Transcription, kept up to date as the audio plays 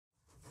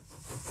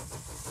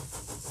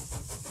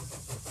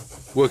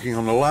Working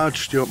on a large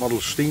Stuart model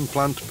steam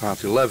plant,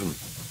 part 11.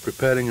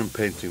 Preparing and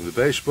painting the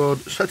baseboard,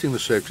 setting the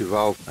safety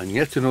valve, and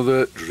yet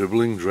another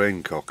dribbling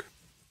drain cock.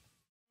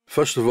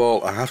 First of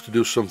all, I have to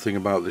do something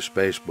about this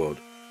baseboard.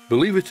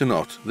 Believe it or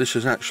not, this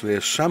is actually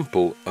a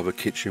sample of a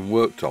kitchen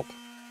worktop.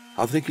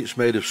 I think it's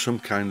made of some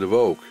kind of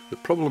oak. The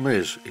problem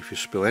is, if you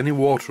spill any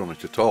water on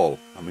it at all,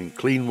 I mean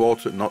clean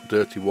water, not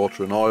dirty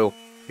water and oil,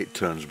 it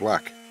turns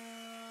black.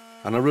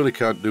 And I really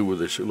can't do with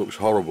this, it looks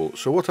horrible,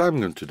 so what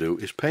I'm going to do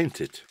is paint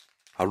it.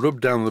 I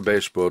rub down the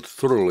baseboard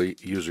thoroughly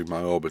using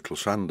my orbital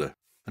sander.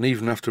 And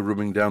even after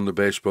rubbing down the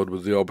baseboard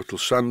with the orbital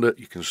sander,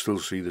 you can still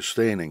see the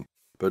staining,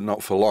 but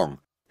not for long.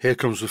 Here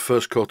comes the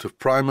first coat of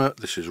primer.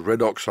 This is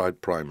red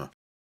oxide primer.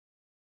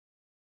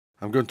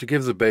 I'm going to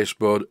give the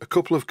baseboard a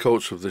couple of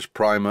coats of this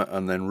primer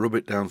and then rub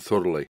it down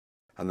thoroughly,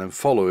 and then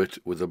follow it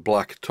with a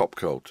black top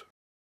coat,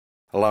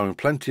 allowing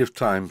plenty of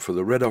time for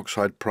the red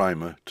oxide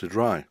primer to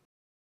dry.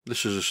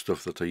 This is the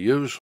stuff that I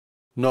use,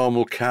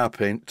 normal car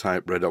paint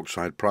type red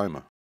oxide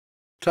primer.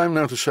 Time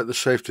now to set the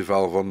safety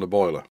valve on the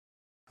boiler.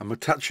 I'm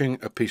attaching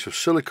a piece of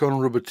silicone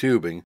rubber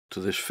tubing to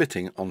this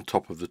fitting on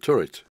top of the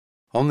turret.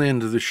 On the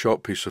end of this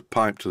short piece of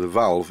pipe to the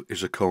valve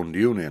is a coned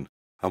union,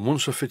 and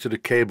once I fitted a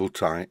cable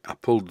tie, I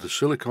pulled the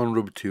silicone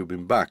rubber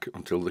tubing back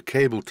until the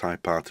cable tie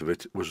part of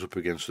it was up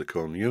against the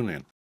coned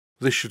union.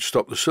 This should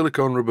stop the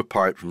silicone rubber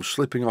pipe from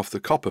slipping off the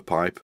copper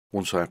pipe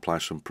once I apply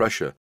some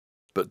pressure,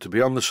 but to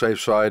be on the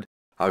safe side,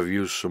 I've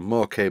used some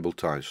more cable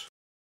ties.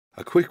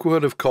 A quick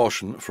word of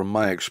caution from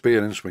my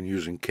experience when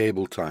using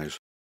cable ties.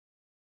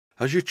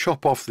 As you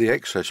chop off the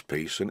excess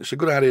piece, and it's a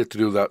good idea to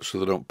do that so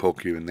they don't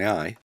poke you in the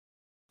eye,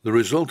 the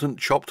resultant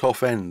chopped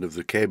off end of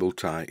the cable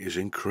tie is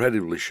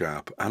incredibly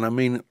sharp, and I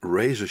mean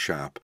razor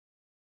sharp.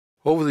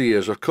 Over the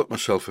years I've cut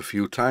myself a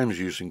few times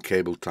using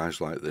cable ties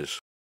like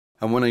this,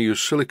 and when I use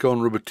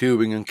silicone rubber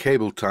tubing and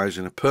cable ties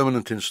in a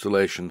permanent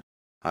installation,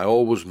 I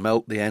always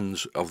melt the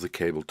ends of the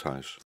cable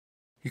ties.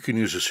 You can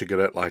use a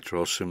cigarette lighter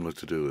or similar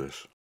to do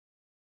this.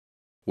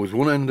 With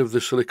one end of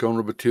the silicone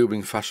rubber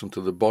tubing fastened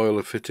to the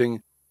boiler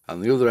fitting,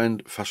 and the other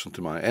end fastened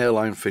to my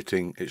airline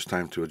fitting, it's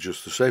time to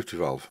adjust the safety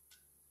valve.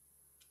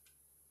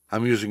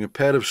 I'm using a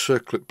pair of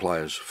circlip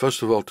pliers,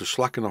 first of all to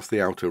slacken off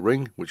the outer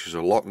ring, which is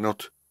a lock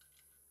nut,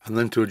 and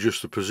then to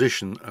adjust the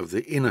position of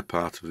the inner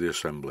part of the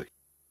assembly.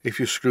 If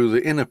you screw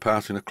the inner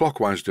part in a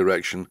clockwise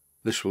direction,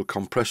 this will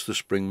compress the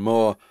spring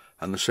more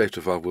and the safety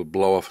valve will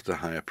blow off at a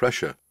higher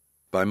pressure.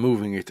 By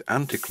moving it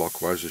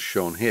anti-clockwise as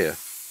shown here,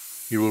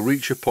 you will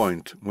reach a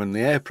point when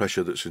the air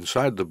pressure that's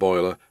inside the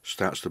boiler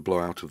starts to blow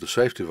out of the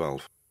safety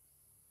valve.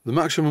 The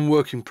maximum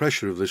working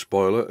pressure of this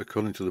boiler,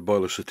 according to the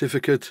boiler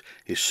certificate,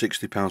 is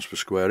 60 pounds per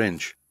square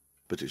inch,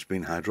 but it's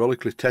been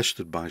hydraulically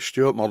tested by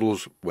Stuart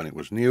models when it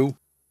was new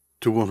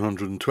to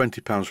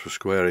 120 pounds per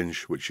square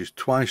inch, which is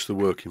twice the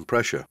working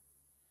pressure.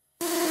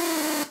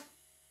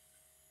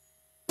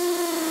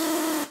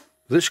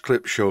 This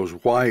clip shows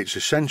why it's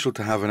essential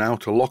to have an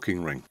outer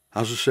locking ring.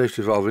 As the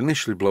safety valve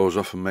initially blows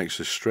off and makes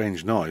this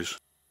strange noise,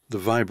 the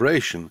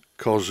vibration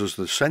causes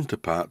the centre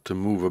part to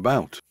move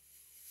about.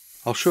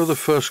 I'll show the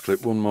first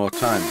clip one more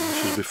time.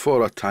 This is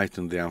before I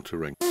tightened the outer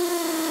ring.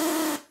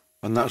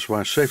 And that's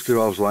why safety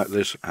valves like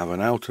this have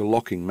an outer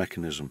locking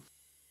mechanism.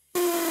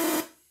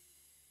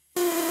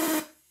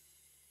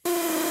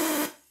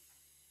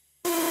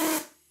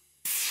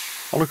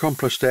 On a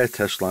compressed air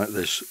test like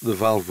this, the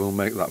valve will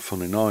make that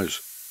funny noise.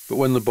 But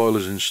when the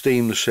boiler's in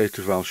steam, the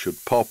safety valve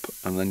should pop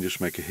and then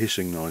just make a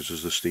hissing noise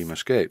as the steam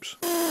escapes.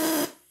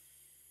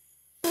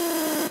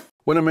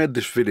 When I made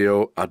this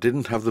video, I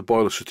didn't have the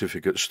boiler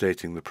certificate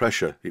stating the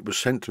pressure. It was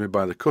sent to me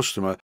by the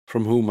customer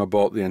from whom I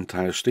bought the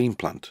entire steam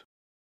plant.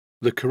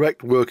 The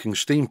correct working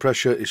steam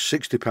pressure is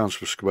 60 pounds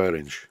per square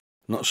inch,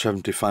 not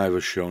 75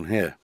 as shown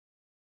here.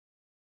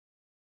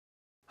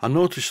 I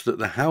noticed that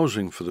the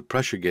housing for the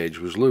pressure gauge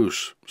was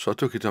loose, so I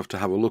took it off to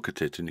have a look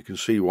at it, and you can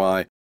see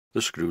why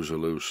the screws are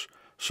loose.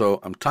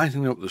 So I'm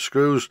tightening up the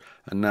screws,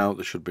 and now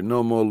there should be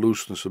no more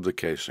looseness of the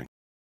casing.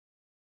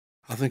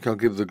 I think I'll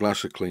give the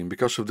glass a clean.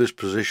 Because of this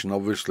position,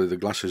 obviously the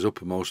glass is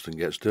uppermost and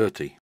gets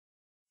dirty.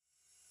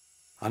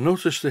 I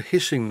noticed a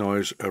hissing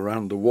noise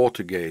around the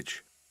water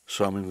gauge,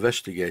 so I'm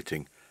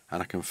investigating,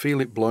 and I can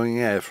feel it blowing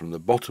air from the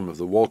bottom of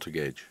the water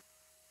gauge.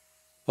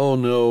 Oh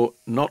no,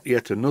 not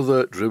yet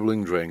another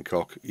dribbling drain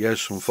cock.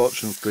 Yes,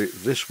 unfortunately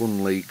this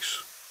one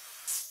leaks.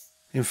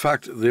 In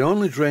fact, the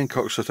only drain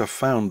cocks that I've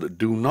found that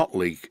do not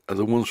leak are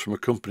the ones from a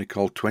company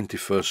called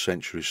 21st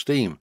Century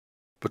Steam.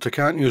 But I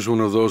can't use one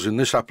of those in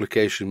this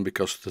application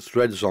because the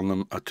threads on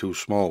them are too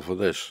small for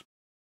this.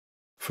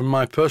 From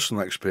my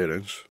personal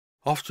experience,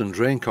 often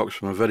drain cocks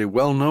from a very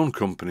well-known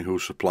company who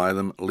supply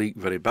them leak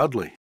very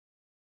badly.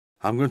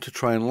 I'm going to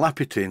try and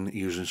lap it in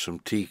using some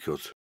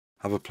T-cut.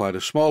 I've applied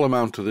a small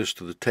amount of this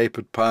to the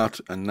tapered part,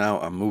 and now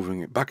I'm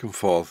moving it back and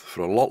forth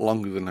for a lot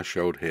longer than I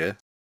showed here,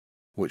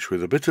 which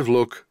with a bit of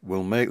luck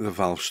will make the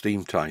valve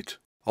steam tight,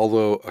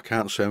 although I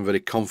can't say I'm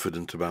very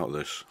confident about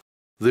this.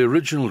 The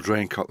original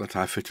drain cock that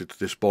I fitted to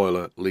this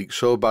boiler leaked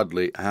so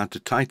badly I had to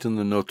tighten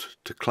the nut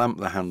to clamp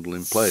the handle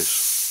in place.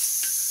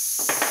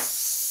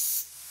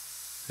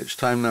 It's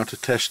time now to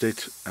test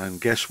it, and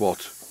guess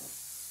what?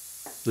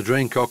 The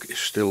drain cock is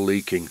still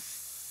leaking.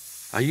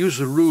 I use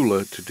the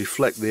ruler to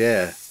deflect the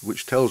air,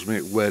 which tells me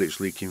where it's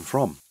leaking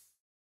from.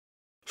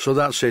 So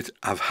that's it,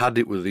 I've had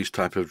it with these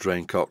type of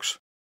drain cocks.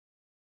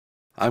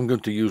 I'm going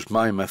to use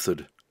my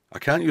method. I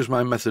can't use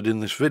my method in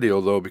this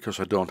video though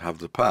because I don't have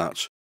the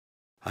parts.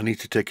 I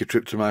need to take a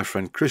trip to my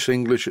friend Chris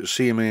English at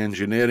CMA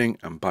Engineering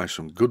and buy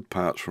some good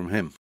parts from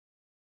him.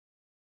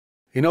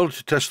 In order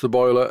to test the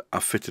boiler,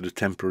 I've fitted a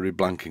temporary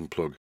blanking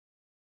plug.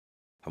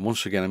 And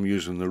once again I'm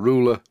using the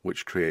ruler,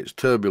 which creates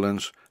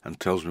turbulence and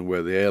tells me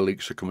where the air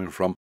leaks are coming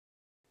from.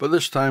 But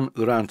this time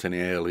there aren't any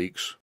air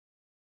leaks.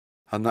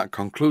 And that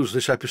concludes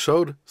this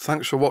episode.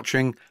 Thanks for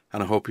watching,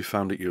 and I hope you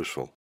found it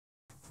useful.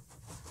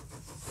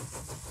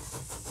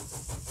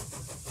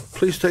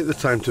 Please take the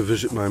time to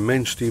visit my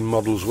Mainsteam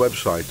Models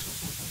website.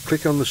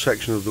 Click on the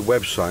section of the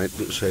website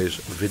that says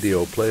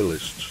Video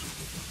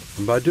Playlists.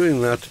 And by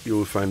doing that, you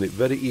will find it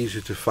very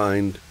easy to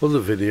find other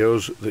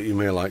videos that you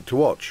may like to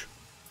watch.